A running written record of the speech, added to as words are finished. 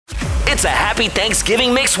It's a happy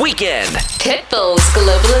Thanksgiving mix weekend. Pitbull's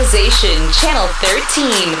Globalization, Channel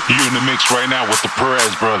 13. You're in the mix right now with the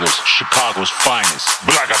Perez brothers, Chicago's finest.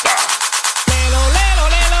 Blacata. Lelo, lelo,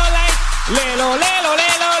 lelo, like. Lelo, lelo,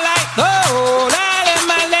 lelo, like. Oh, dale,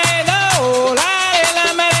 malelo,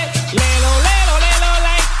 dale, male. Lelo, lelo, lelo,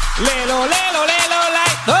 like. Lelo, lelo, lelo,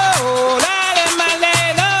 like. Oh, dale,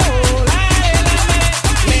 malelo, dale, male.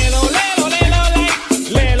 Lelo, lelo, lelo, like.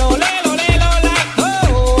 Lelo, lelo, lelo, like.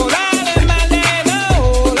 Oh, dale, malelo,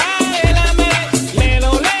 dale, male.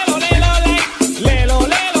 Lelo, lelo, lelo, like. Lelo,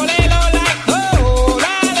 lelo, lelo, like. Oh,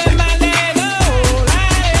 dale, malelo,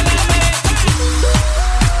 dale,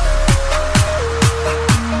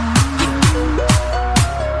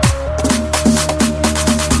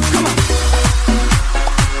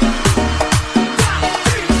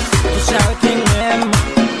 tú sabes quién es,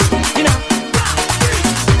 you know,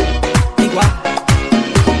 igual.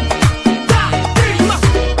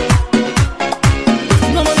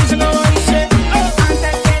 Como dice,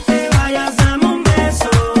 antes que te vayas dame un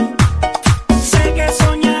beso. Sé que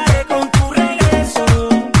soñaré con tu regreso.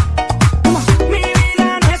 Mi vida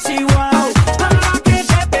no es igual a la que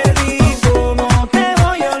te perdí. ¿Cómo te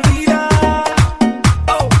voy a olvidar?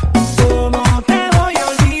 Oh, ¿cómo te voy a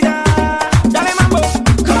olvidar? Dale mambo,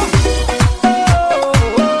 come on.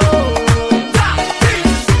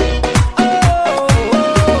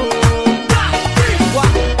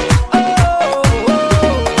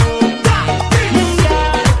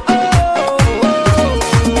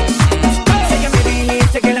 Sé que me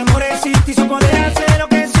dijiste que el amor existe y su poder hacer lo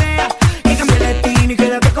que sea. Y cambia el destino y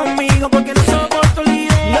quédate conmigo porque no soporto la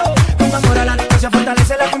idea. Con amor a la distancia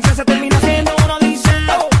fortalece la confianza, termina siendo una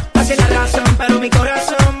odisea. Así es la razón, pero mi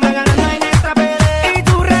corazón va ganando en esta pelea. Y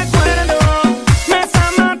tu recuerdo me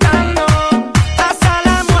está matando. Hasta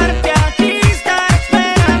la muerte aquí está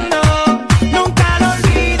esperando. Nunca lo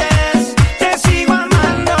olvides, te sigo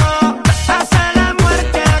amando. Hasta la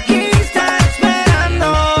muerte aquí está esperando.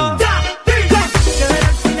 Te veré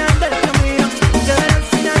al final del camino, te veré al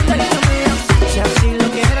final del camino. Si así lo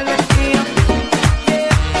quiere el destino.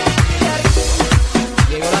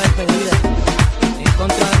 Llegó la despedida, en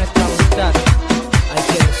contra de nuestra voluntad. Hay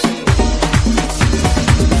que decir.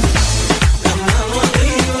 La mano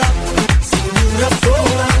arriba, cintura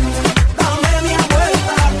sola. Dame media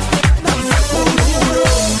vuelta, danza con duro.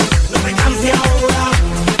 No te canses ahora,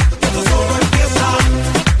 que esto solo empieza.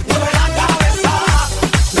 Mueve la cabeza,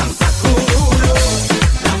 danza con duro.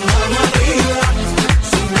 La mano arriba,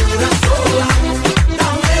 cintura sola.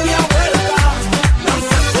 Dame media vuelta,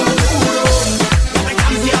 danza con duro. No te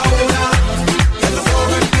canses ahora, que esto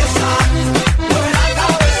solo empieza. Mueve la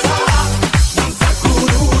cabeza, danza con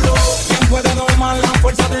duro. ¿Quién puede domar la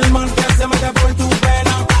fuerza del mar que se mete por tu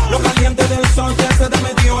pena? Lo caliente del sol que se te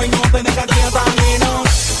metió y no te deja quieta, nena.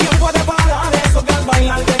 ¿Quién puede parar eso que al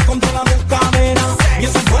bailar te controla tus cadenas? Y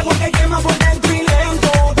ese fuego que quema por dentro y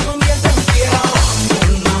lento te convierte en piedra.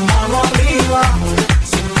 Con la mano arriba,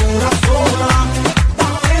 cintura sola.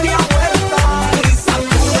 Dame media vuelta y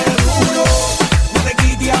sacude duro. No te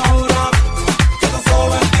quites ahora, que esto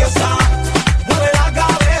solo empieza. Mueve la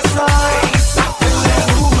cabeza y sacude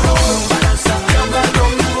duro. Para sacar la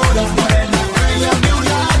locura, morena, bella a mi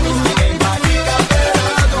lado. En mágica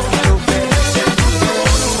esperado, quiero ver ese futuro.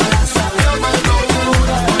 Para sacar la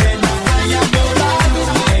locura, morena, bella a mi lado.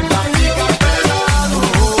 En mágica esperado.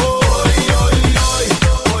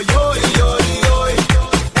 Hoy.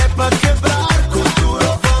 Es pa' quebrar con duro,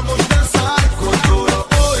 vamos a danzar con duro.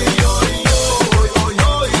 Hoy.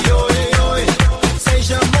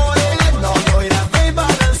 Seja morena, loira, vem pra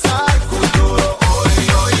dançar com duro. Hoy.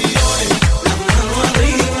 La mano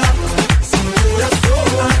arriba, cintura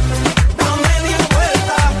sola. Dame media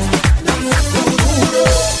vuelta, danza con duro.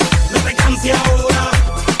 No te canses ahora,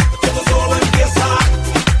 que esto solo empieza.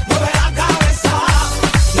 Mueve la cabeza,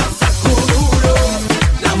 danza con duro.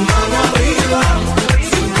 La mano arriba,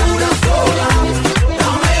 cintura sola.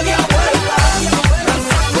 Dame media vuelta,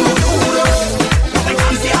 danza con duro. No te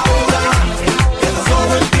canses ahora, que esto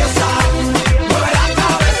solo empieza. Mueve la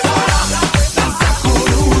cabeza, danza con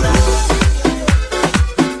duro.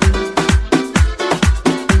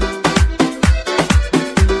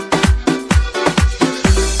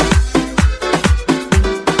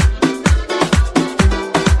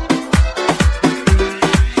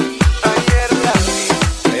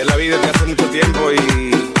 Ayer la vi desde hace mucho tiempo y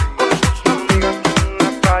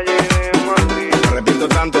me arrepiento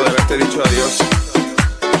tanto de haberte dicho adiós.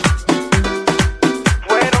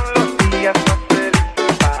 Fueron los días más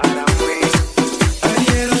felices para mí.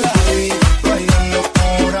 Ayer la vi bailando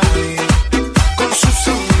por ahí con sus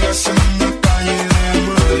amigas en una calle de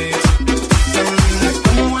Madrid. Te olvidé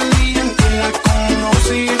como el día en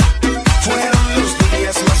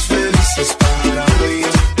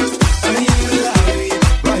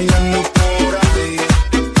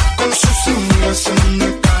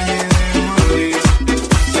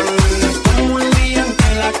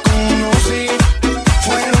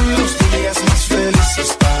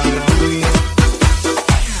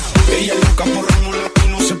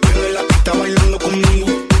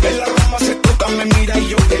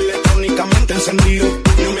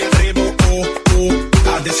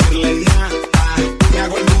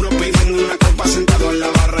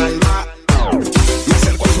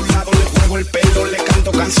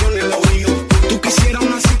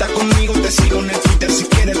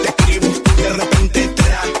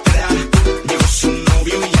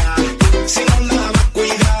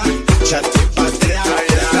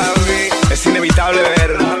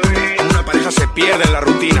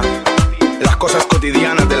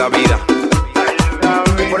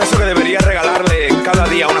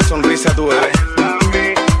daría una sonrisa a tu bebé.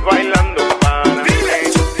 Bailando para mí.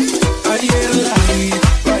 Ayer la vi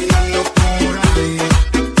bailando por ahí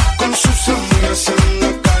con sus amigas en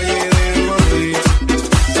la calle de Madrid.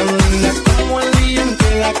 Tan linda como el día en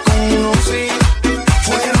que la conocí.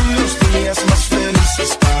 Fueron los días más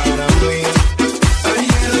felices para mí.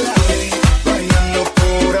 Ayer la vi bailando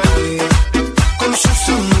por ahí con sus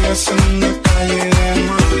amigas en la calle de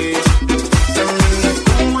Madrid. Tan linda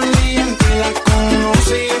como el día en que la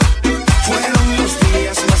conocí. Fueron los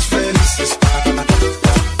días más felices para mí.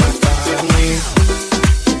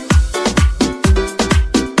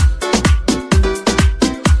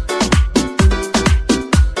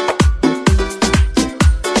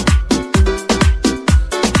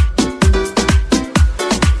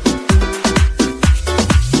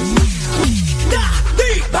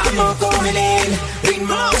 Vamos con el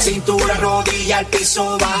ritmo, cintura, rodilla, al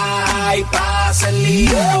piso, va y pasa el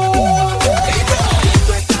lío.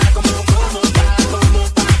 Esto está como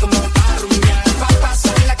pa' rumbear, pa'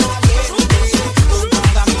 pasarla caliente con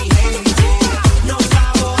toda mi gente. Nos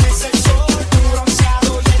favorece el sol, tu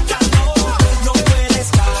bronceado y el calor, no puede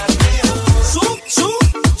estar mejor. Esto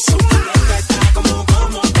está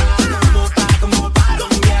como pa'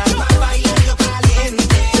 rumbear, pa' bailando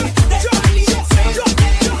caliente, de espalda y de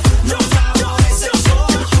frente. Nos favorece el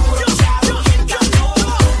sol, tu bronceado y el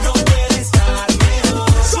calor, no puede estar mejor.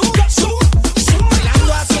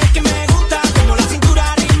 Bailando así es que me gusta, como la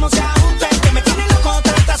cintura ritmo se ajusta, el que me tiene loco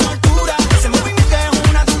tanta soltura, ese movimiento es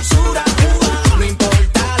una dulzura. No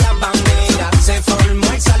importa las banderas, se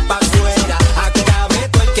formó el sal pa' afuera, aquí cabe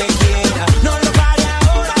todo el que quiera. No lo pare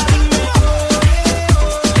ahora, dime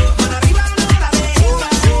mano arriba, no la dejes.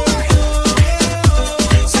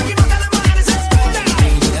 Seguimos que la mano desespera.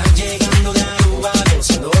 Mira llegando de Aruba,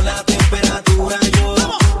 gozando la temperatura, yo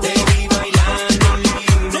te vi bailando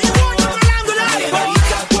lindo.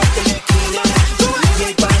 Bajita fuerte en la esquina, DJ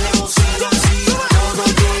pa' la bocina, así todo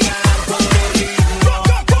llega por el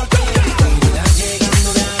ritmo. Mira llegando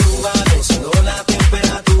de Aruba, gozando la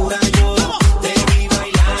temperatura, yo te vi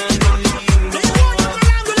bailando lindo. Bajita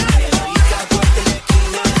fuerte en la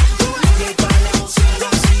esquina, DJ pa' la bocina,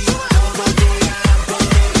 así todo llega por el ritmo.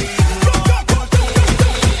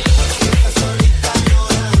 Estás solita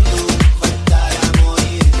llorando, faltará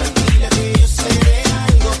morir. Tranquila que yo seré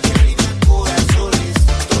algo que alivia corazones.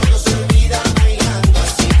 Todo se olvida bailando,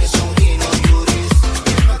 así que sonríe, no llores.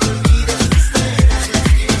 Que no te olvides tus penas, las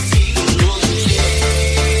que siguen.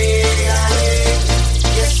 Y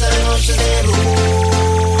esta noche de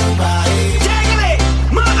rumba, llégale,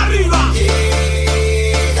 mano arriba.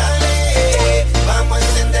 Llégale, vamos a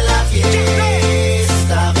encender la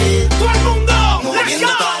fiesta, ven. Todo el mundo, moviendo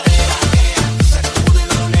cadera,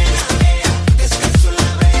 sacúdelo nena, descanso en la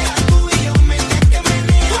brea, tú y yo menea que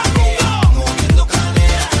menea, moviendo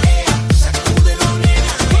cadera, sacúdelo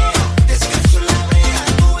nena, descanso en la brea,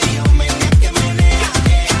 tú y yo menea que menea,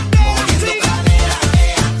 moviendo cadera,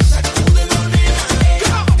 sacúdelo nena,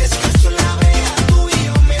 descanso en la brea, tú y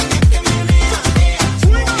yo menea que menea,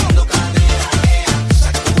 moviendo cadera,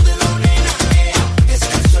 sacúdelo nena,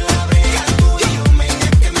 descanso en la brea, tú y yo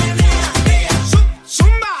menea que menea,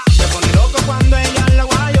 zumba. Me pone loco cuando ella la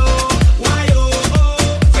guayo,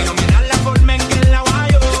 fenomenal la forma en que la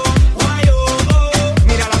guayo,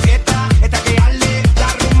 mira la fiesta, esta que arde, la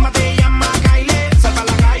rumba te llama Kyle, sal pa'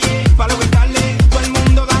 la calle, pa' lo gritarle, todo el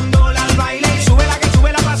mundo dándole al baile, sube la que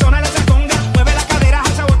sube la pasona y la saconga, mueve las caderas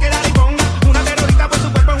al sabor que da y ponga, una terrorista por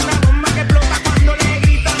su cuerpo es una bomba que explota cuando le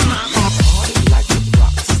gritan mamá. Like a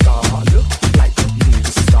rock star, look like a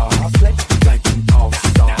movie star, play like an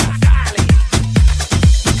all-star.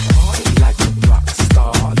 Like a rock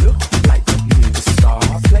star, look like a movie star,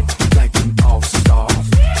 play like an all-star.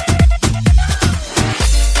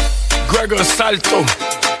 Gregor Salto,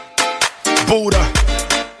 Buda,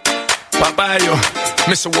 Papayo,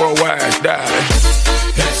 Mr. Worldwide, dale.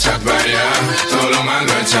 Echa para allá, todo lo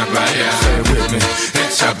malo echa para allá. Say it with me.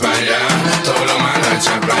 Echa para allá, todo lo malo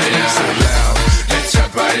echa para allá. Echa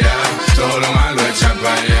para allá, todo lo malo echa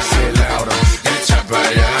para allá. Say it louder. Echa para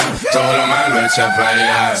allá, todo lo malo echa para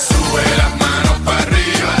allá. Sube las manos para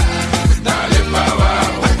arriba, dale para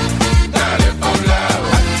abajo, dale para un lado,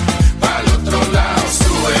 para el otro lado.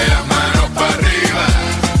 Sube las manos para arriba,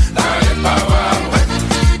 dale para abajo,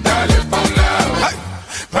 dale para un lado,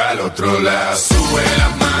 para el otro lado. Sube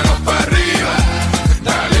las manos para arriba,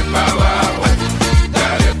 dale para abajo,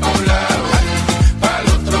 dale para un lado, para el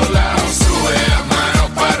otro lado. Sube las manos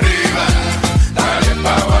para arriba, dale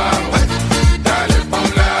para abajo, dale para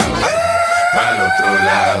un lado, para el otro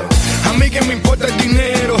lado. A mí que me importa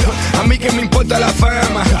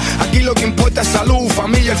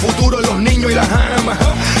futuro en los niños y las amas.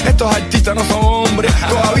 Estos artistas no son hombres,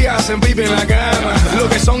 todavía hacen pipi en la cama. Lo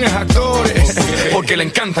que son es actores, porque le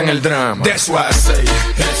encantan el drama. That's why I say,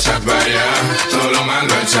 Echa para allá, todo lo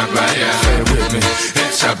malo echa para allá.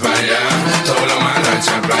 Echa para allá, todo lo malo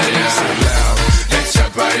echa para allá. Echa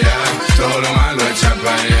para allá, todo lo malo echa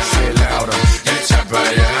para allá. Echa para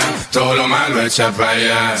allá, todo lo malo echa para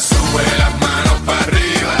allá. Sube las manos para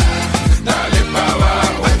arriba, dale para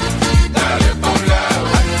abajo, dale para un lado,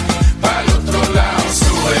 para el otro lado.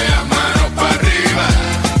 Sube las manos para arriba,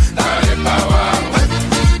 dale para abajo,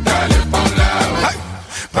 dale para un lado,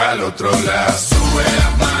 para el otro lado. Sube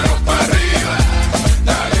las manos para arriba,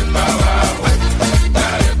 dale para abajo,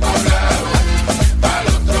 dale para un lado, para el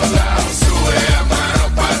otro lado. Sube las manos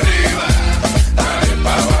para arriba, dale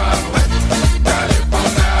para abajo, dale para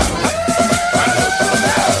un lado, para el otro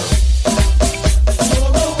lado.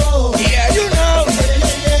 yeah, you know.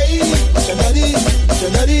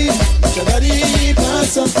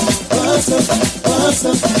 Pasa, pasa,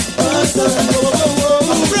 pasa, pasa.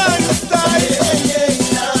 Right style.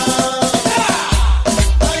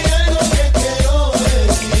 Hay algo que quiero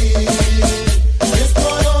decir. Esto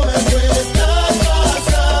no me puede estar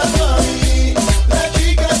pasando a mí. La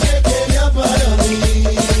chica que quería para mí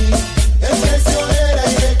es traicionera y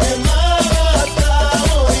me quemaba hasta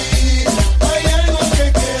morir. Hay algo que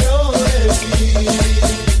quiero decir.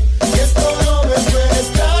 Esto no me puede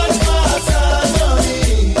estar pasando a mí.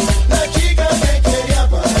 La chica que quería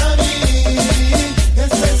para mí es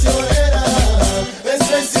traicionera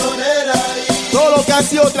y Todo lo que han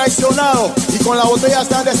sido traicionados y con la botella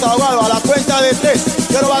están desahogados. A la cuenta de 3.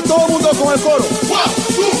 Quiero va todo el mundo con el coro.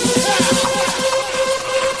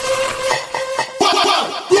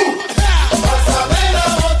 Pásame la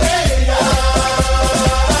botella,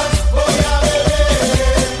 voy a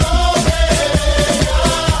beber, no bella.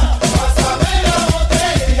 Pásame la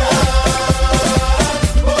botella,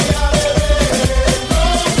 voy a beber, no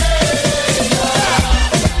bella.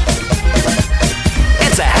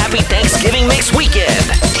 It's a happy Thanksgiving mix weekend.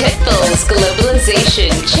 Pitbull's Globalization,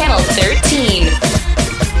 Channel 13.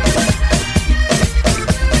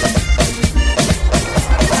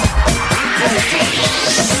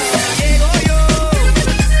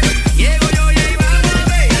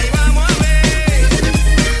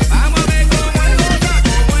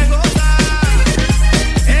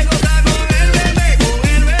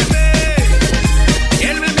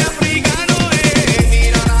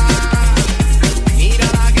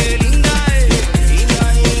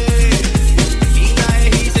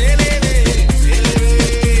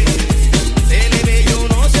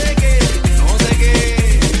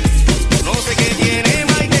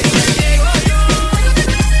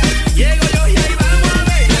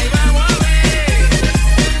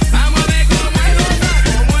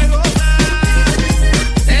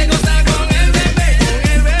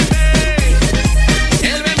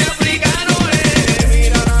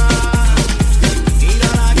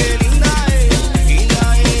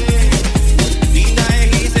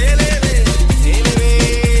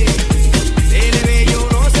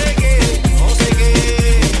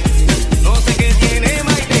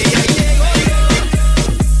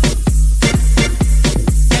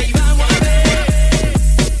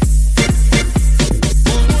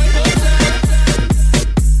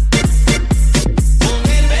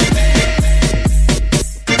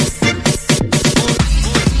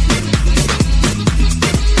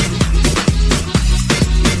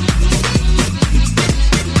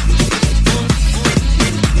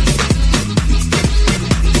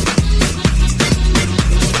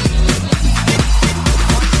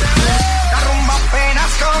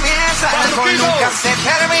 Se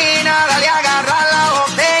termina, dale a agarrar la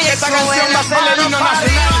botella. Esta canción va a ser el himno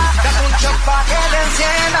nacional. Date un shot pa' que te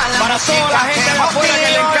encienda. Para toda la gente de afuera que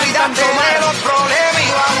le encantan tomar. los problemas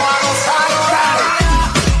y vamos a gozar.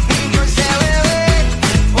 Y hoy se bebe,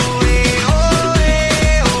 oe,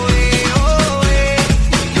 oe, oe, oe.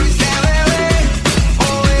 Y hoy se bebe,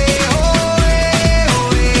 oe, oe,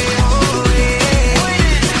 oe, oe.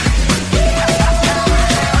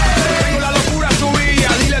 Tengo la locura subida,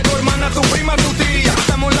 dile a tu hermana, a tu prima, a tu tía.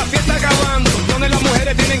 Estamos en la fiesta acabando, donde las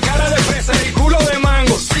mujeres tienen cara de fresa y culo de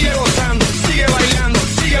mango. Sigue gozando, sigue bailando,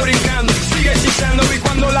 sigue brincando, sigue hechizando. Y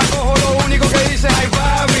cuando la cojo lo único que dice, ay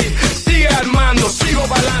papi, sigue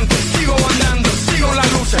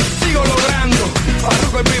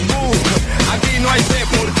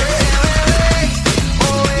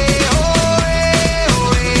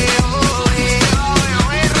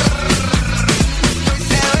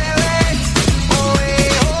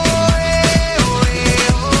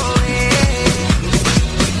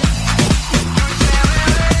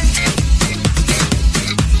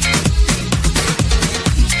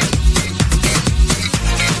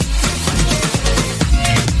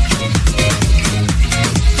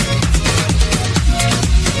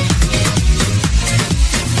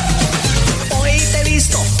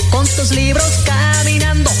tus libros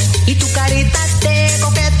caminando y tu carita de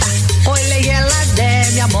coqueta, hoy leí la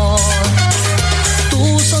de mi amor.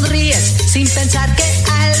 Tú sonríes sin pensar que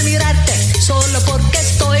al mirarte, solo porque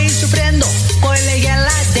estoy sufriendo, hoy leí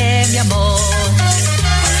la de mi amor.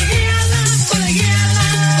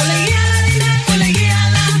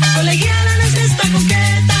 Colegiala, no estés tan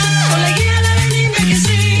coqueta. Colegiala, ven dime que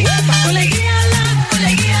sí. Colegiala,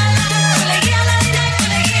 colegiala, colegiala, dile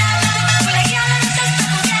colegiala. Colegiala, no estés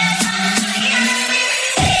tan coqueta. Colegiala, ven dime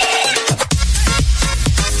que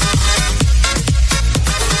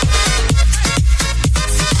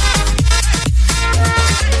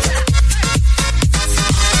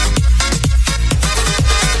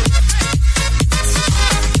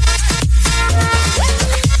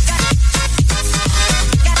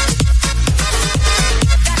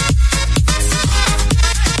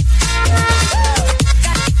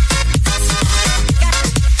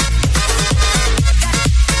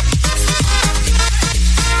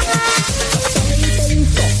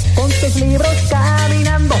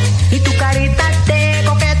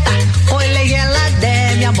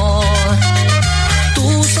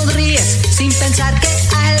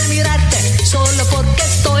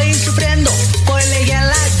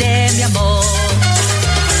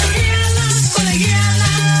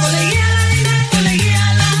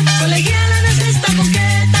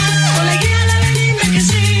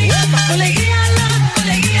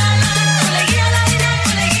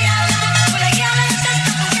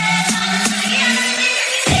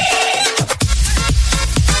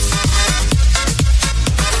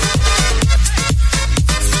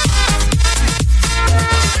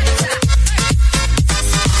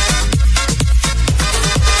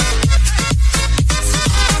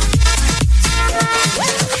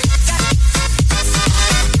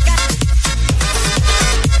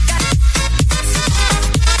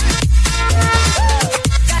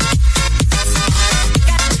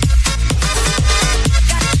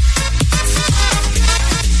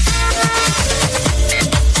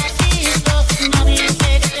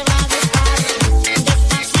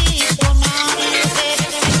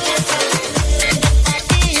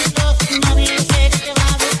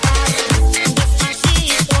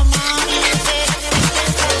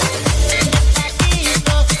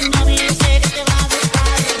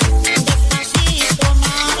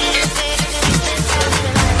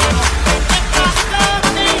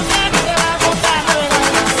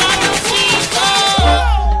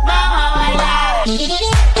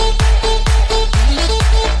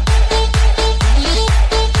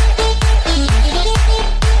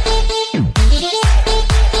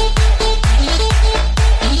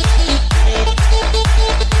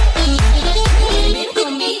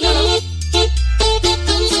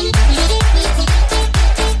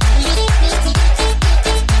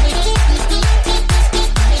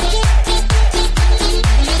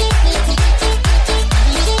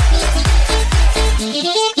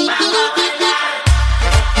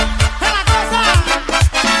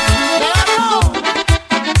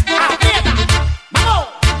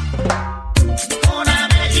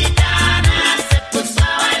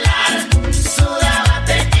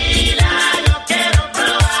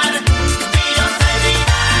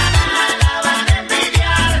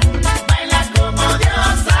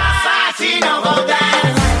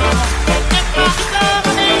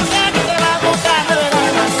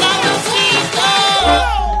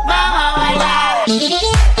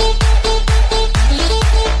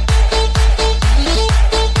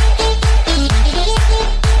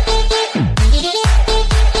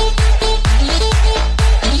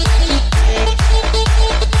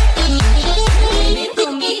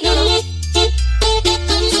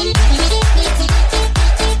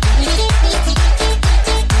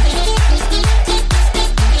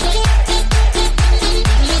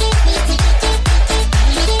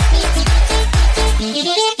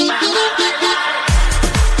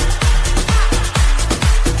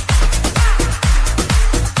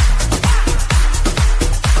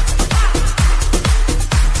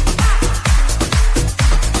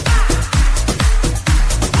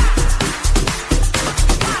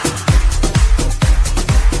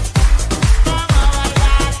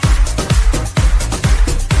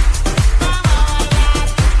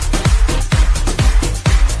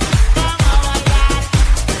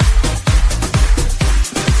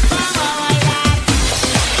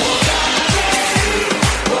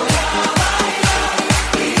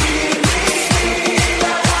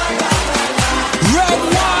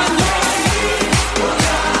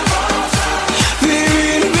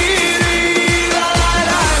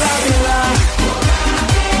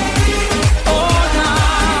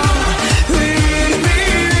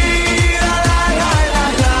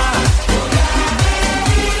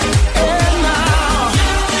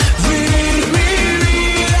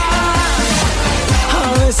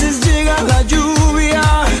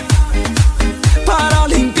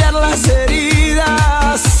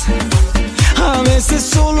veces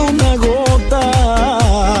solo una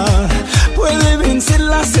gota puede vencer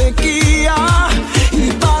la sequía.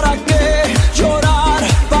 ¿Y para qué llorar?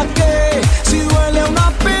 ¿Para qué? Si duele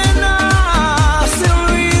una pena se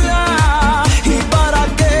olvida. ¿Y para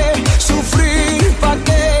qué sufrir? ¿Para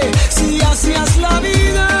qué? Si hacías la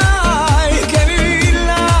vida hay que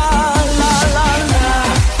vivirla. La, la, la.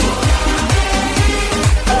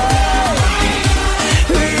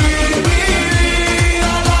 Vivir mi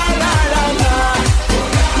vida. La, la, la, la.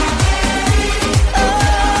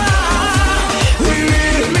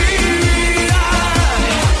 Vivir mi vida.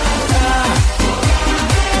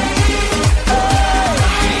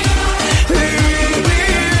 Vivir mi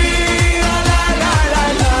vida. La, la, la,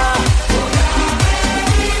 la.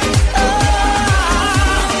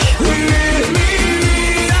 Vivir mi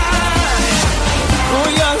vida.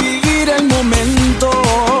 Voy a vivir el momento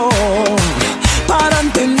para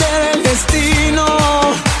entender el destino.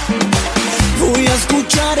 Voy a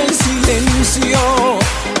escuchar el silencio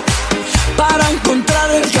para encontrar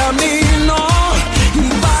el camino. ¿Y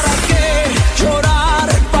para qué llorar?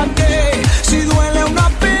 ¿Para qué? Si duele una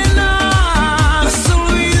pena se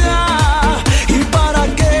olvida. ¿Y para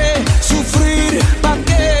qué sufrir? ¿Para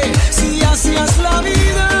qué? Si hacías la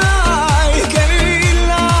vida hay que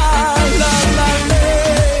vivirla. La, la, la.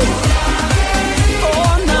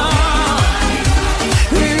 Oh, no.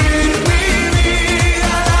 Vivir mi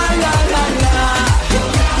vida. La, la, la, la.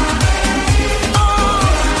 Oh,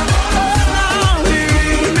 no.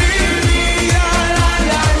 Vivir mi vida. La,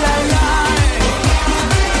 la, la, la.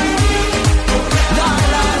 La,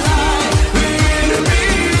 la, la. Vivir mi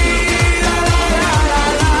vida. La, la, la,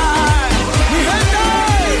 la. Mi gente,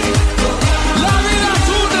 la vida es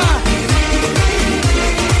una.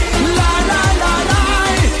 La, la, la, la.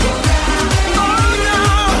 Oh, no.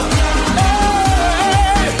 La,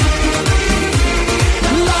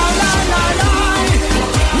 la, la, la.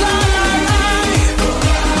 La, la, la.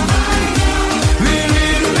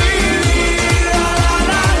 Vivir mi vida.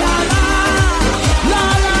 La, la, la, la. La,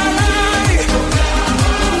 la, la.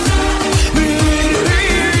 Vivir mi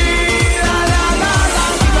vida. La, la, la,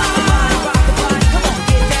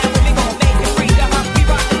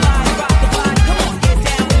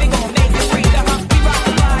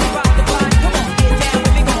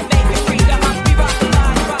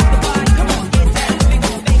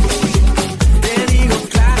 Te digo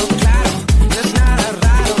claro, claro, no es nada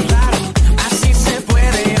raro, raro, así se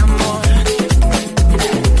puede, amor.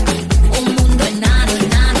 Un mundo enano,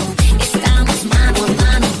 enano, estamos mano a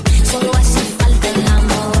mano, solo hace falta el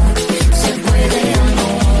amor, se puede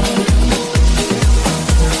amor.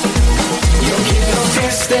 Yo quiero que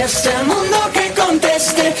este el mundo que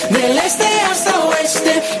conteste, del este hasta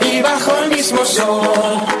oeste y bajo el mismo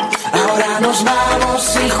sol. Ahora nos vamos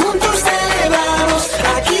y juntos celebramos,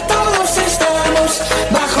 aquí todos estamos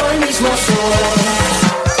bajo el mismo sol.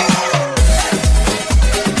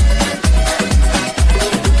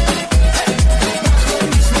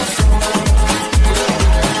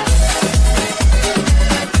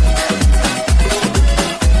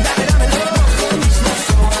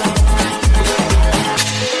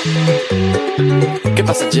 ¿Qué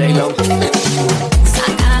pasa, J-Lo?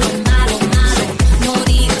 Sácalo, malo, malo, no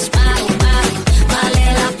digas paro, paro, vale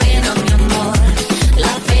la pena, mi amor,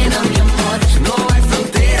 la pena, mi amor. No hay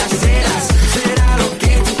fronteras, será lo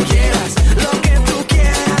que tú quieras,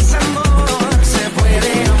 amor, se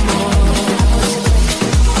puede, amor.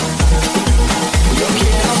 Yo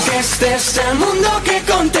quiero que este el mundo que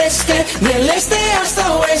conteste, del este hasta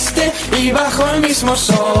oeste y bajo el mismo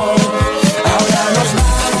sol. Ahora nos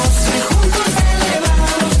vamos y juntos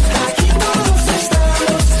celebramos, aquí todos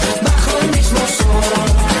estamos bajo el mismo sol.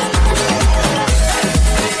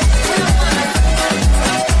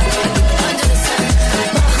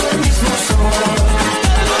 Bajo el mismo sol.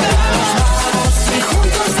 Nos vamos y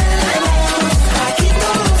juntos celebramos, aquí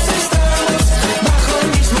todos estamos bajo el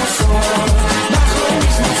mismo sol. Bajo el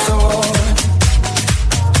mismo sol.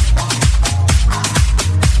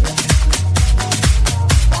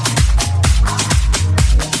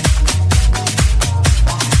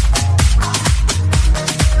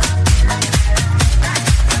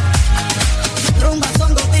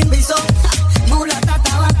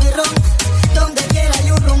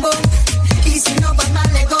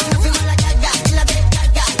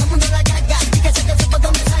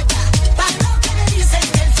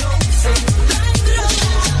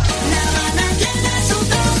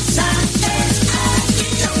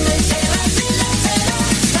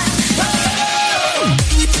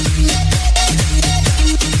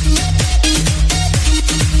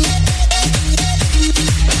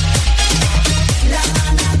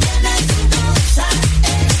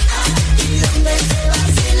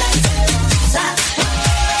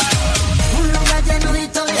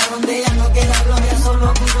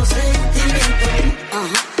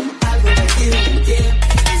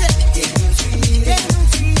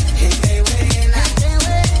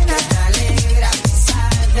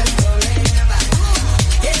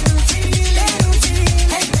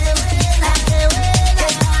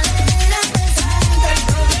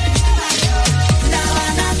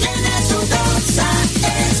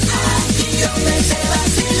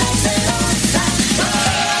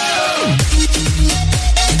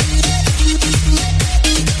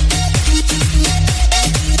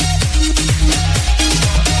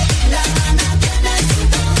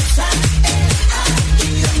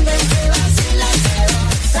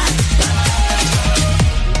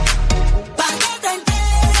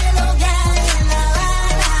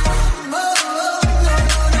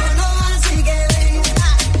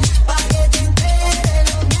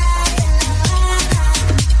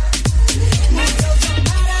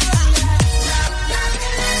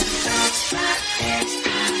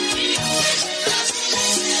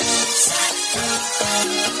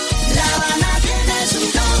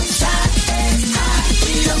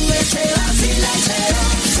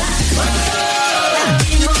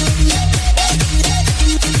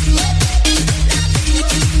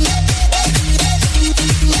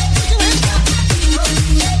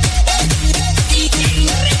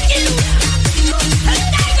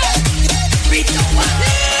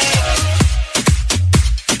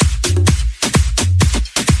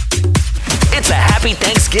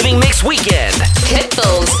 Thanksgiving Mix Weekend.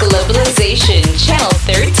 Pitbull's Globalization, Channel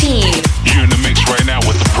 13. You're in the mix right now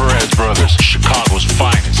with the Perez brothers, Chicago's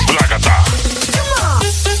finest. Blacata.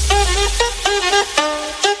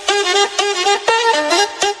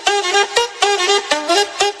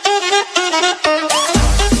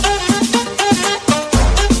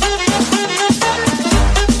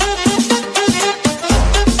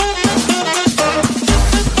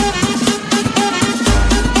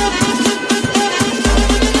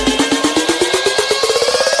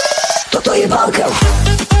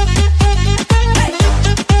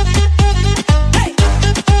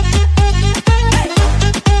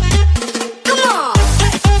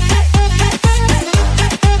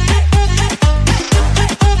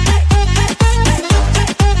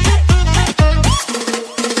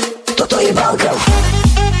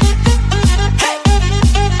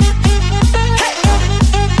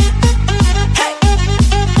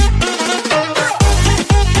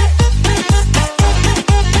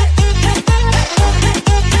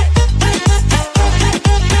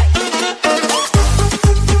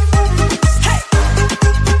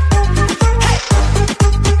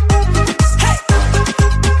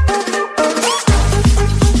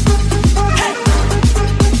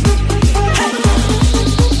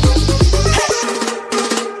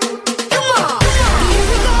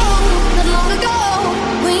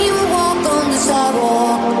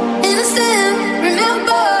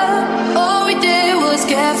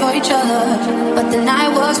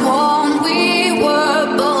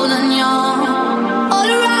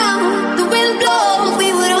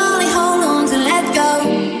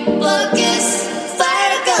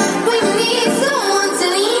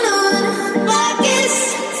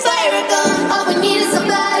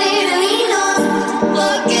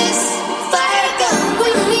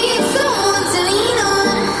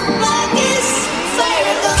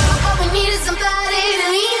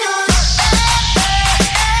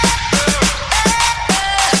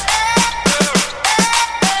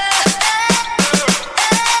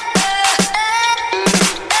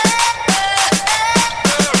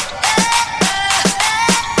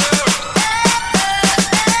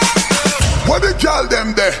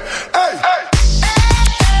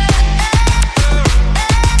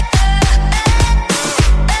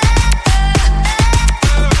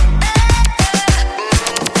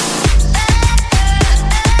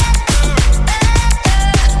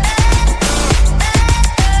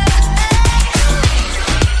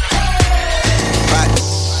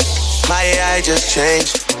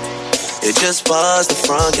 Was the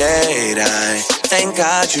front gate. I thank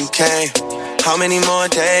God you came. How many more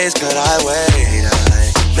days could I wait? I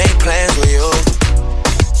made plans with you,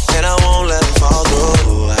 and I won't let them fall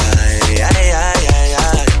through. I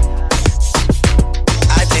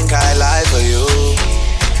think I lie for you.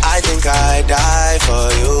 I think I die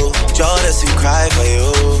for you. Jealousy cry for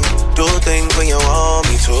you. Do things when you want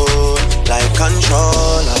me to, like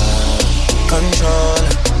controller,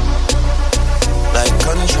 controller, like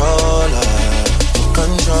controller.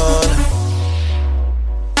 Controller.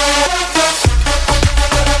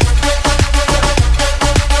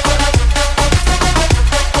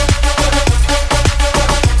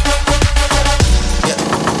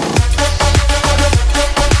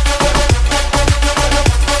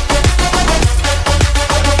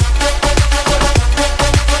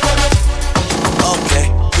 Okay,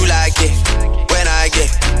 you like it when I get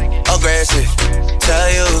aggressive. Tell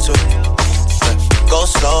you to go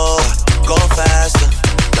slow, go faster.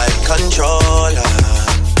 Like controller,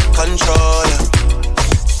 controller,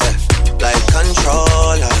 yeah. Like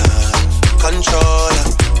controller, controller,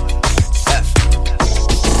 yeah.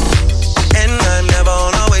 And I'm never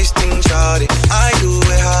on a wasting shawty. I do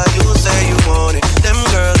it how you say you want it. Them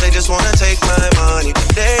girls, they just wanna take my money.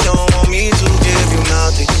 They don't want me to give you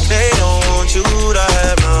nothing. They don't want you to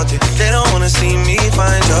have nothing. They don't wanna see me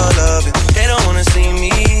find your loving. They don't wanna see me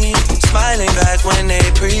smiling back when they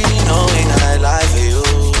knowing I lie for you,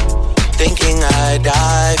 thinking I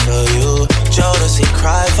die for you. Jealousy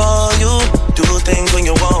cry for you. Do things when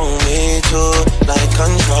you want me to, like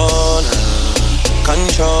controller,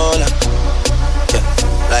 controller, yeah.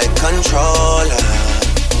 Like controller,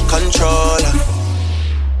 controller.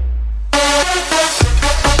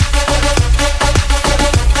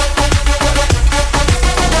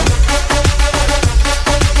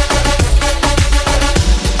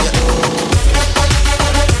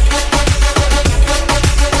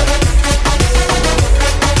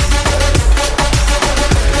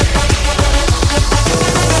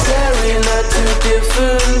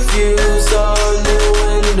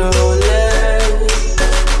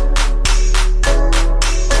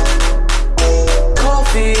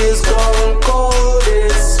 Coffee is gone cold.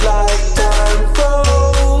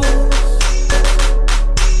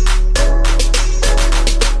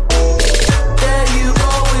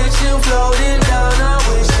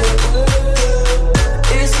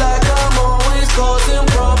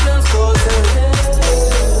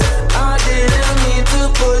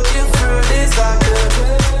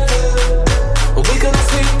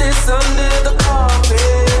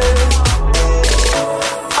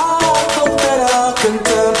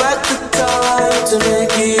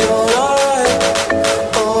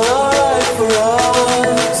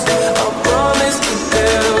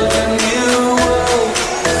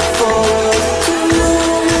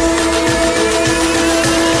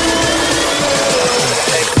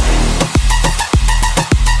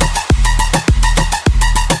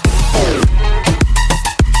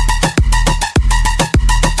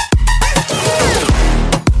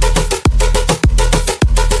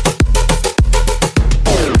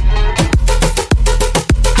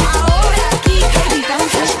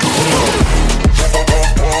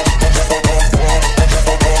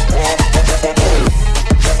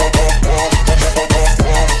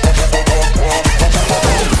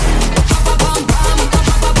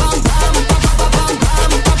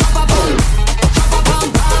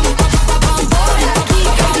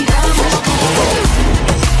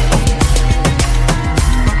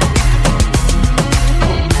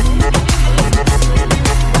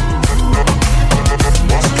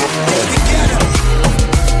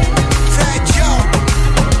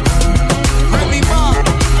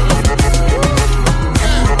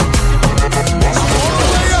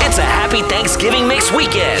 Thanksgiving Mix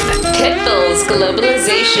Weekend. Pitbull's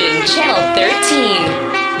Globalization, Channel 13.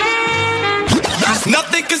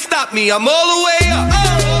 Nothing can stop me, I'm all the way up.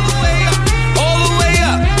 All the way up, all the way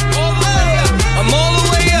up, all the way up. I'm all the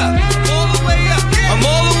way up, all the way up. I'm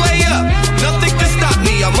all the way up. Nothing can stop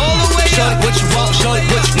me, I'm all the way up. Shorty, what you want, shorty,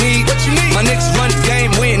 what you need, what you need. My niggas run the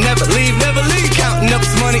game, we ain't never leave, never leave. Counting up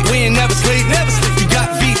this money, we ain't never sleep, never sleep. You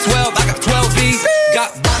got V12, I got 12 V's. Got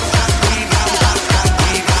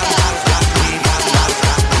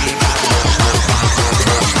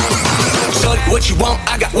shorty, what you want,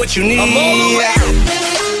 I got what you need. I'm all the way up.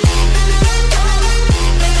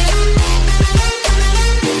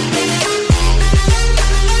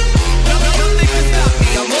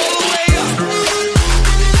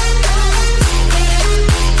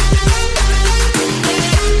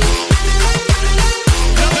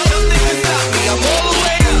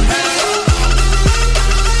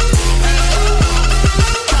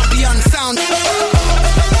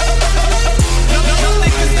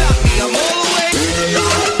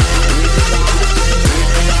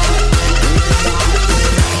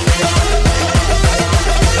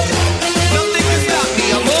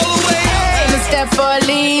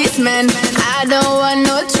 Policeman, I don't want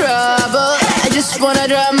no trouble. I just wanna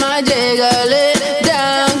drop my jiggle it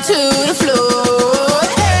down to the floor.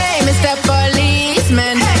 Hey, Mr.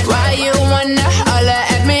 Policeman, why you wanna holler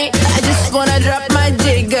at me? I just wanna drop my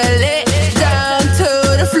jiggle it down to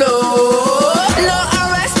the floor. No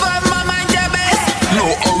arrest, but my mind your best. No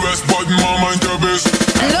arrest, but my mind your best.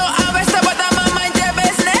 No arrest, but my mind your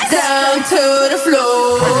business. Down to the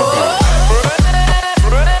floor.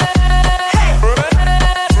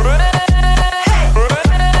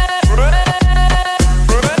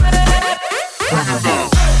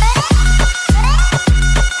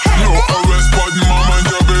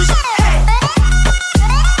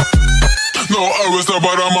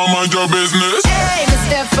 But I'm mind your business. Hey,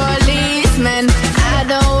 Mr. Policeman, I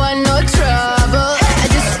don't want no trouble. I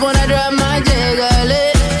just wanna drop my jiggle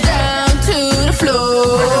it down to the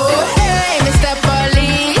floor. Hey, Mr.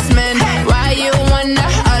 Policeman, why you wanna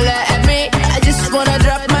holler at me? I just wanna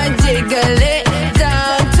drop my jiggle it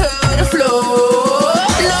down to the floor.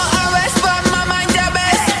 No arrest, but my mind your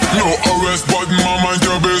best. No arrest, but my mind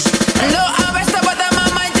your best. No arrest, but my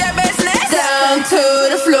mind your business. Down to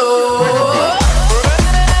the floor.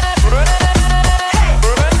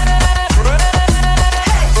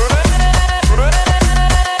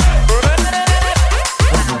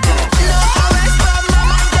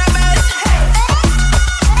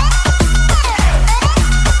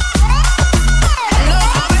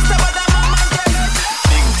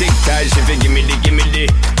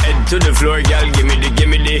 To the floor, girl, give me the.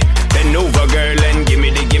 Bend over, girl, and give me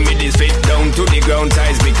the. Spit down to the ground,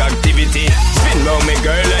 seismic activity. Spin round me,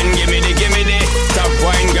 girl, and give me the. Top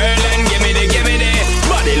wine, girl, and give me the.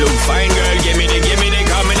 Body look fine, girl, give me the.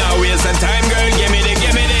 Coming out, waste some time, girl, give me the.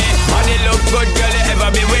 Body look good, girl, you ever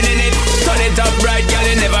be winning it. Turn it up right, girl,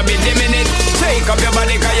 you never be dimming it. Shake up your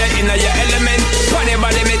body, cause you're in your element. Funny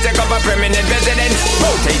body, me take up a permanent residence.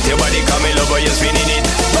 Rotate your body, come in over, you're spinning it.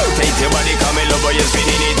 Rotate your body, come in over, you're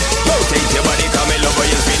spinning it. Rotate your body, come in over,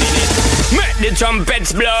 you're spinning it. Make the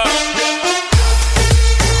trumpets blow.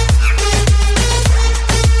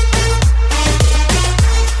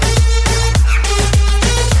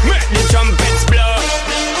 Make the trumpets blow.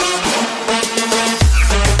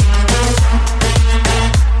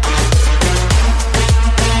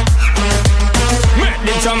 Make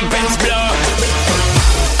the trumpets blow.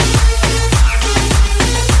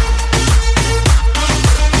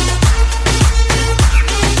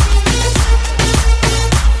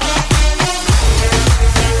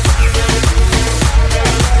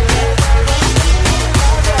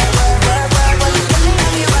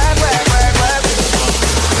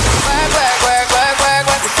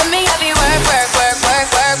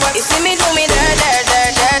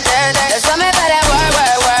 Show me better work.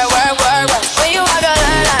 When you walk a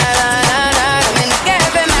line.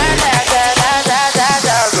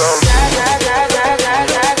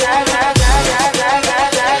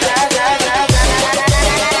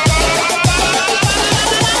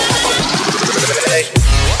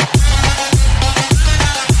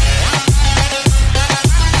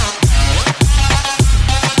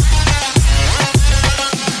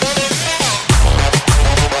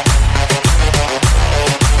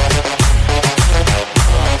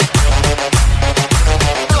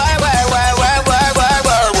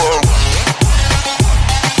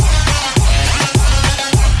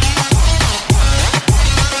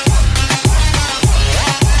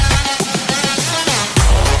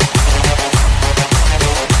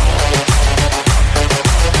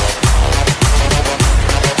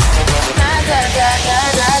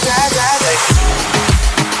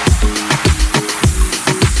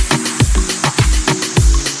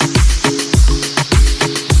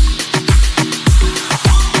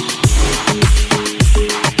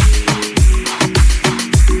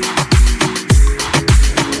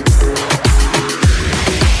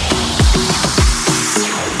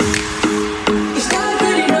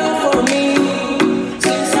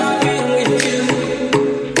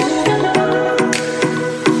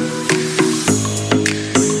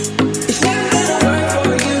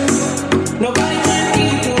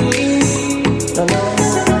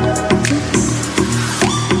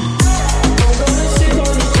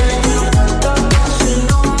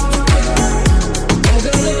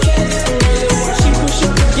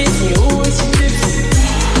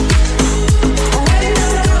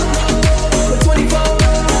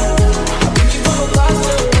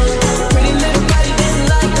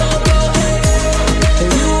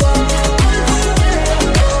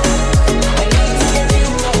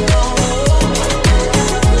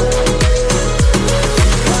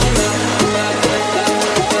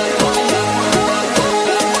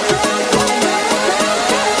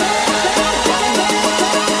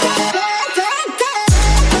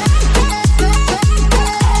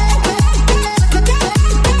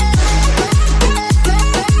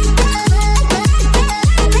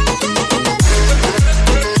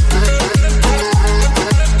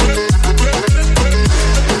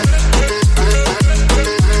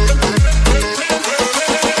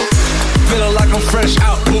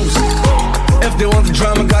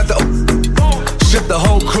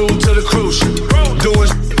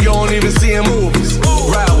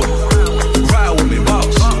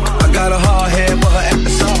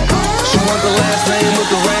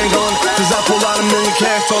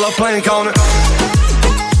 a plank on it.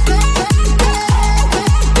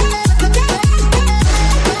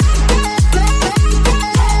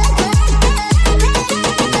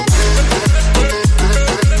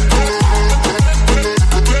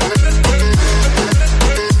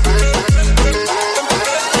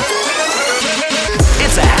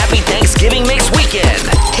 It's a happy Thanksgiving mix weekend.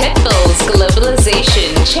 Pitbull's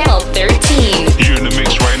Globalization, Channel 13. You're in the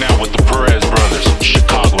mix right now with the Perez brothers,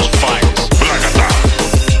 Chicago's finest. Blacata.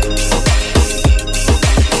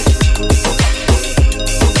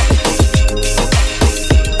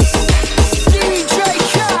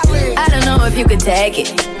 I don't know if you could take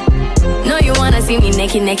it. No, you wanna see me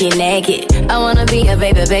naked, naked, naked. I wanna be a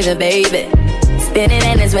baby, baby, baby. Spinning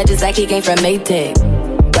in his red just like he came from Maytag.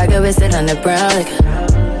 Rocket with it on the brown liquor.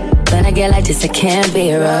 When I get like this, I can't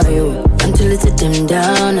be around you. I'm too little to dim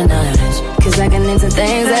down a notch. Cause I can into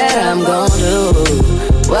things that I'm gon' do.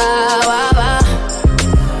 Wow, wow, wow.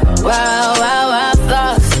 Wow, wow, wow,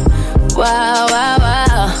 thoughts. Wow, wow,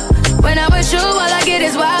 wow. When I'm with you, all I get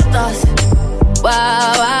is wild thoughts.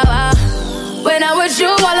 Wow, wow, wow. When I'm with you,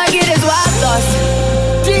 all I get is wild thoughts.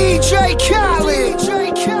 DJ Khaled.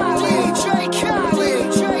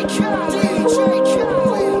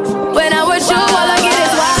 When I'm with you, all I get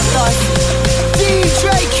is wild thoughts. DJ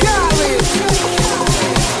Khaled.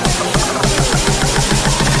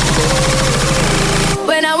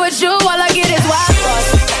 When I'm with you, all I get is wild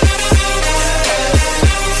thoughts.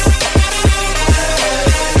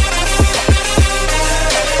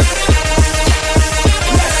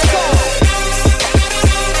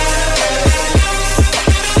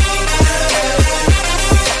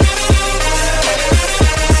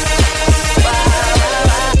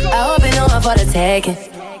 Taking.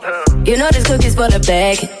 You know this cookie's for the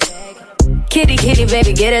bag. Kitty, kitty,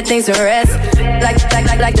 baby, get her things to rest.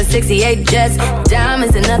 Like the 68 Jets.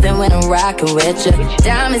 Diamonds are nothing when I'm rocking with ya.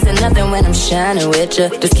 Diamonds are nothing when I'm shining with ya.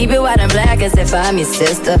 Just keep it white and black as if I'm your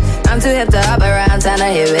sister. I'm too hip to hop around, time to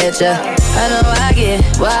hit with ya. I know I get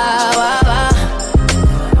wow, wow, wow.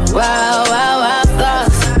 Wow, wow, wow,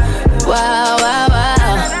 thoughts. Wow, wow,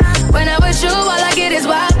 wow. When I'm with you, all I get is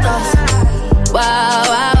wild thoughts. Wow,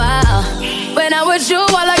 wow, wow. When I'm with you, all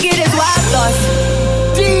I get is wild thoughts.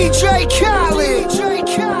 DJ Khaled.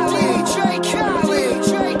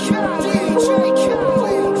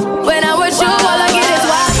 When I'm with you, all I get is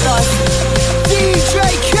wild thoughts. DJ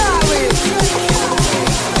Khaled.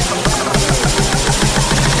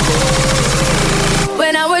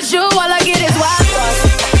 When I'm with you, all I get is wild thoughts.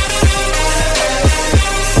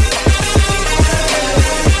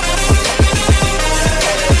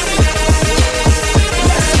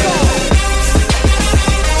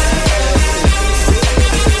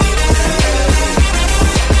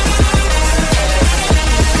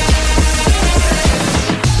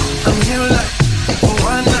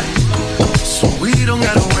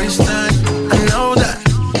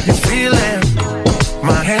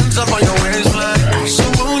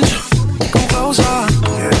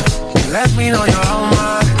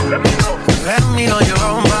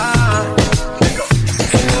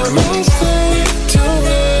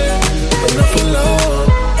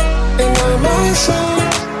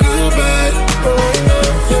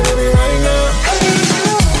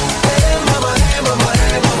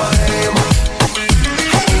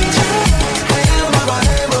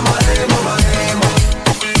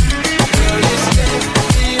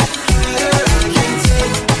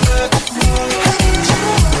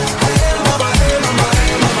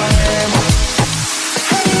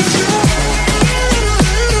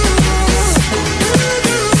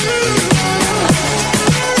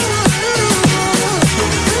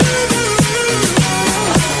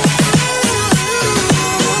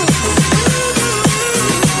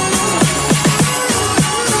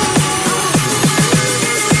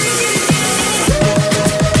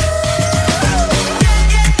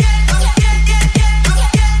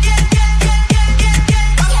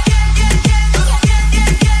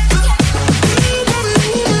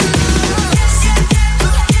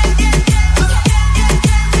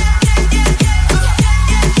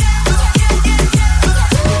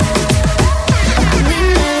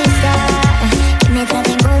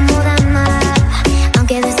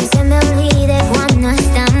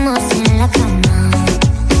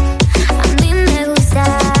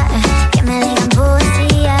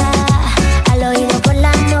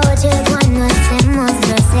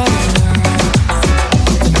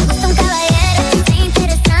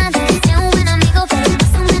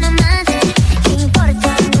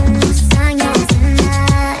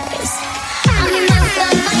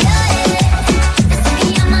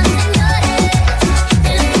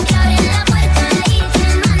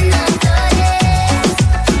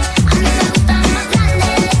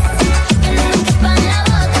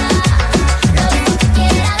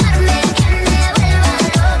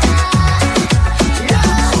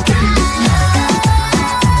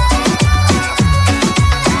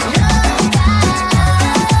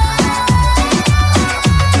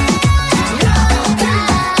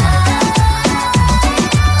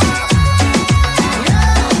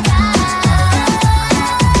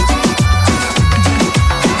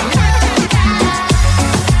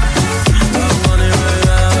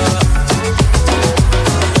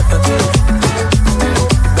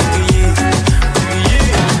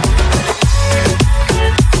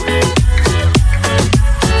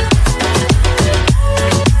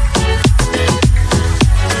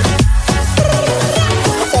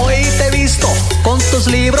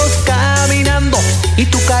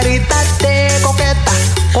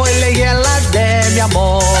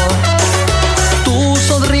 amor. Tú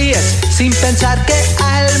sonríes sin pensar que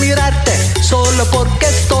al mirarte, solo porque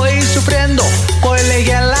estoy sufriendo,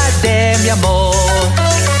 colegiala de mi amor.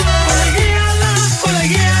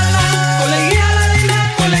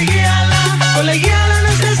 Colegiala,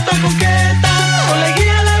 no seas tan coqueta.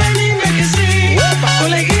 Colegiala, ven dime que sí.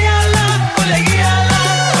 Colegiala, colegiala,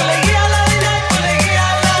 colegiala, dile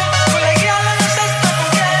colegiala. Colegiala, no seas tan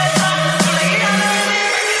coqueta. Colegiala,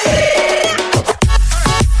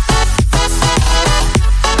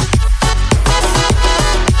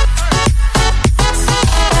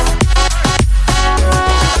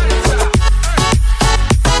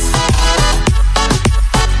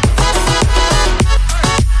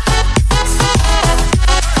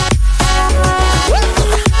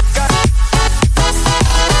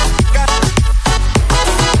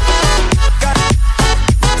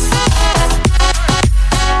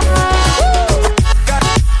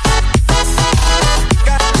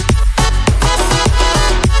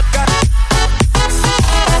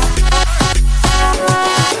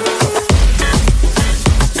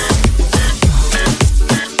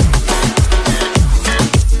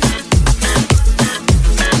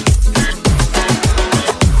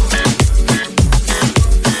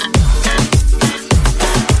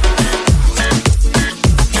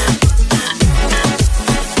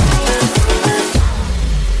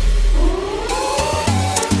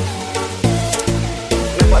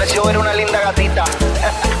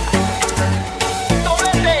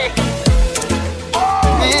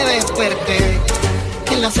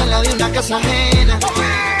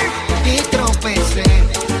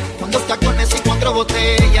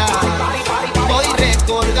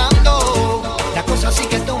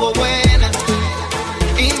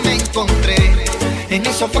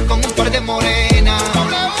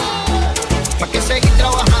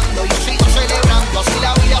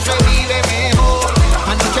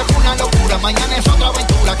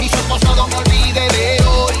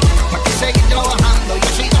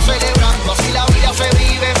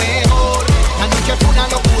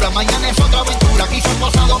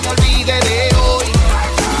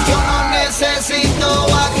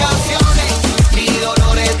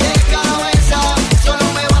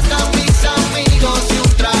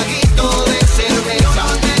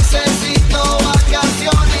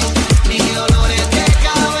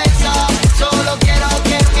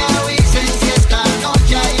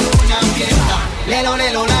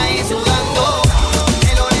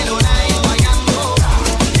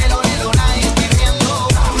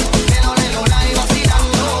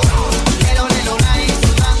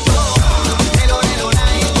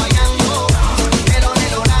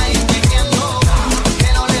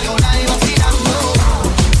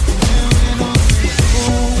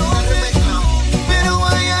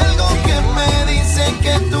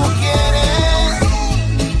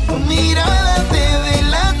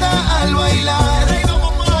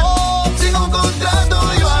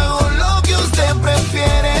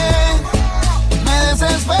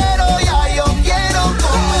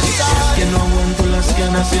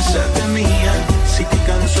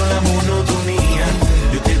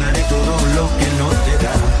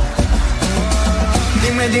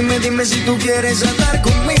 Dime si tú quieres andar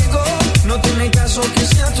conmigo. No tiene caso que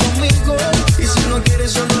sea tu amigo. Y si no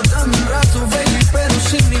quieres solo dame un rato, baby, pero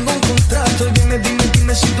sin ningún contrato.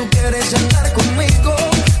 Dime si tú quieres andar conmigo.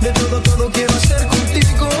 De todo quiero hacer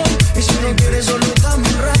contigo. Y si no quieres solo dame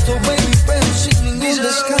un rato, baby, pero sin ningún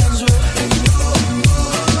descanso.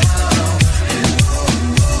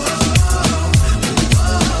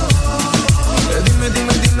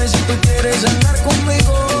 Dime si tú quieres andar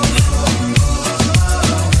conmigo.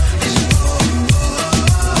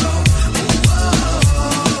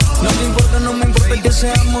 No me importa que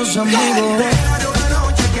seamos amigos.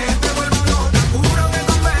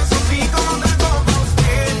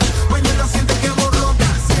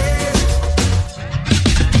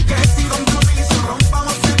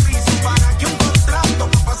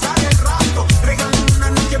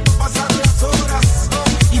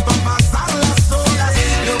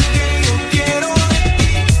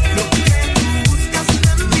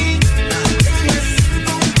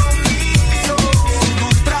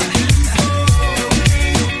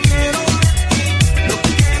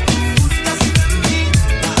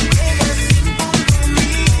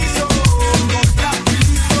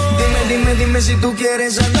 Si tú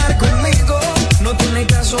quieres andar conmigo, no tiene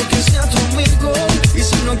caso que sea tu amigo. Y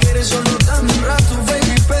si no quieres solo dame un rato,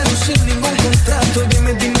 baby, pero sin ningún contrato.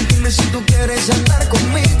 Dime si tú quieres andar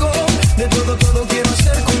conmigo. De todo quiero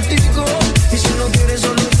hacer contigo. Y si no quieres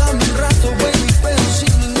solo dame un rato, baby, pero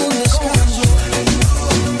sin ningún descanso.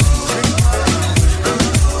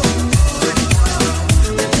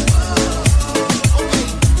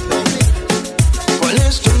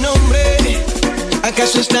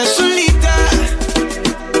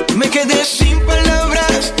 Me quedé sin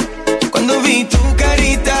palabras cuando vi tu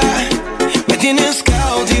carita. Me tienes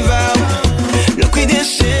cautivado, loco y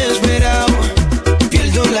desesperado.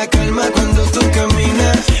 Pierdo la calma cuando tú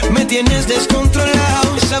caminas. Me tienes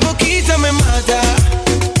descontrolado. Esa boquita me mata,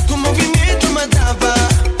 tu movimiento me atrapa.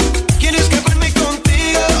 Quiero escaparme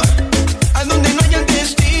contigo a donde no haya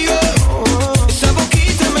testigo. Esa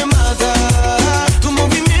boquita me mata, tu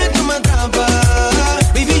movimiento me atrapa.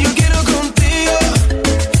 Baby, yo quiero contigo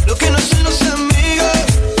lo que no hacen los amigos.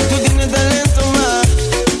 Tú tienes talento más.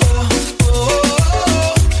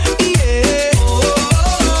 Yeah.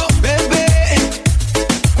 Bebé,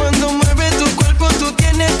 cuando mueves tu cuerpo tú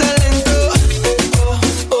tienes talento.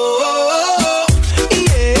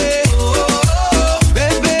 Yeah.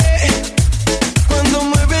 Bebé, cuando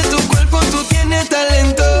mueves tu cuerpo tú tienes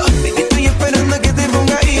talento. Baby, estoy esperando a que te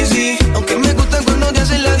ponga easy, aunque me gusta cuando te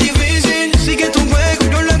haces la difícil. Sigue tu juego,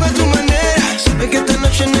 yo lo hago a tu manera. Sabes que esta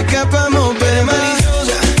noche no escapamos, pero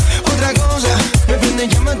maliciosa. Otra cosa, me prende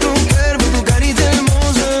llama tu cuerpo, tu carita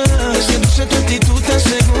hermosa. Me seduce tu actitud tan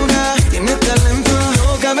segura. Tienes talento,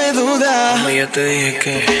 no cabe duda. Como ya te dije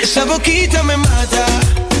que esa boquita me mata,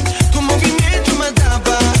 tu movimiento me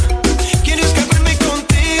atrapa. Quiero escaparme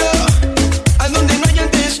contigo a donde no haya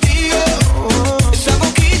testigo. Esa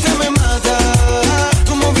boquita me mata,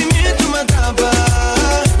 tu movimiento me atrapa.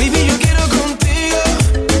 Baby, yo quiero contigo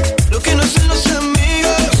lo que no hacen los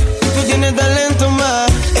amigos. Tú tienes talento más.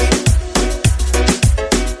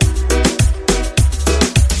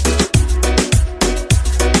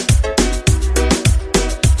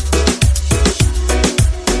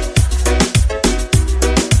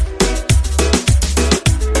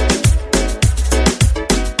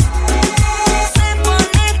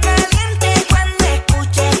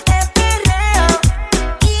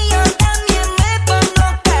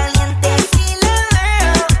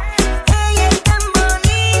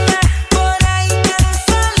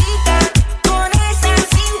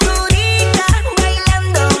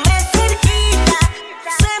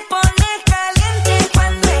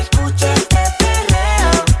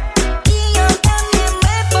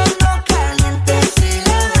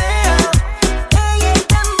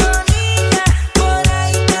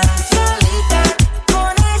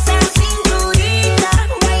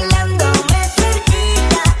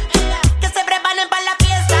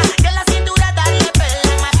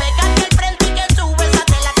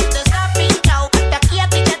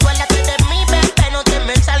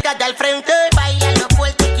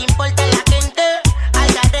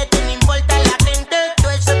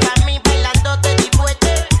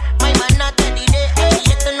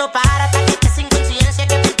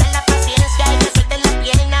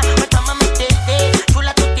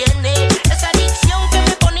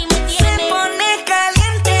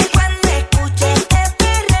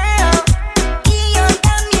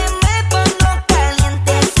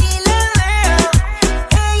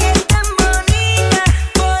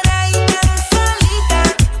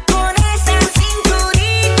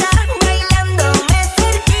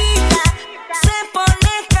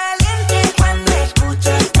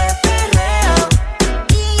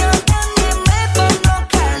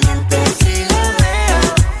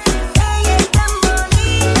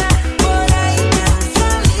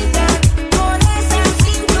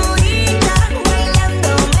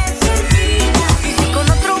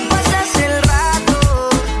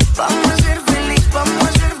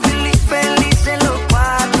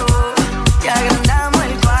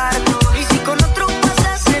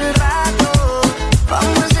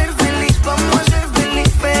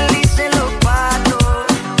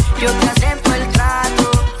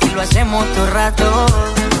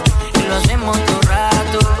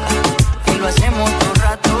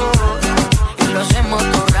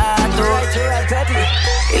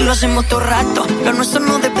 Lo hacemos todo rato, lo nuestro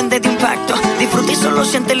no depende de impacto. Disfruta y solo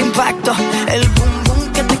siente el impacto. El boom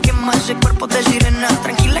boom que te quema ese cuerpo de sirena.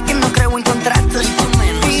 Tranquila que no creo en contratos.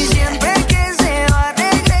 Y siempre que se va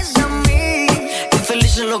regresa a mí.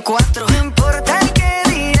 Infelices los cuatro. No importa el que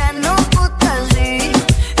dirán, no puta sí.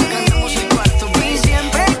 Ganamos el cuarto. Y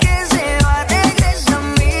siempre que se va regresa a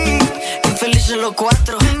mí. Infelices los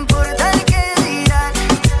cuatro. No importa el que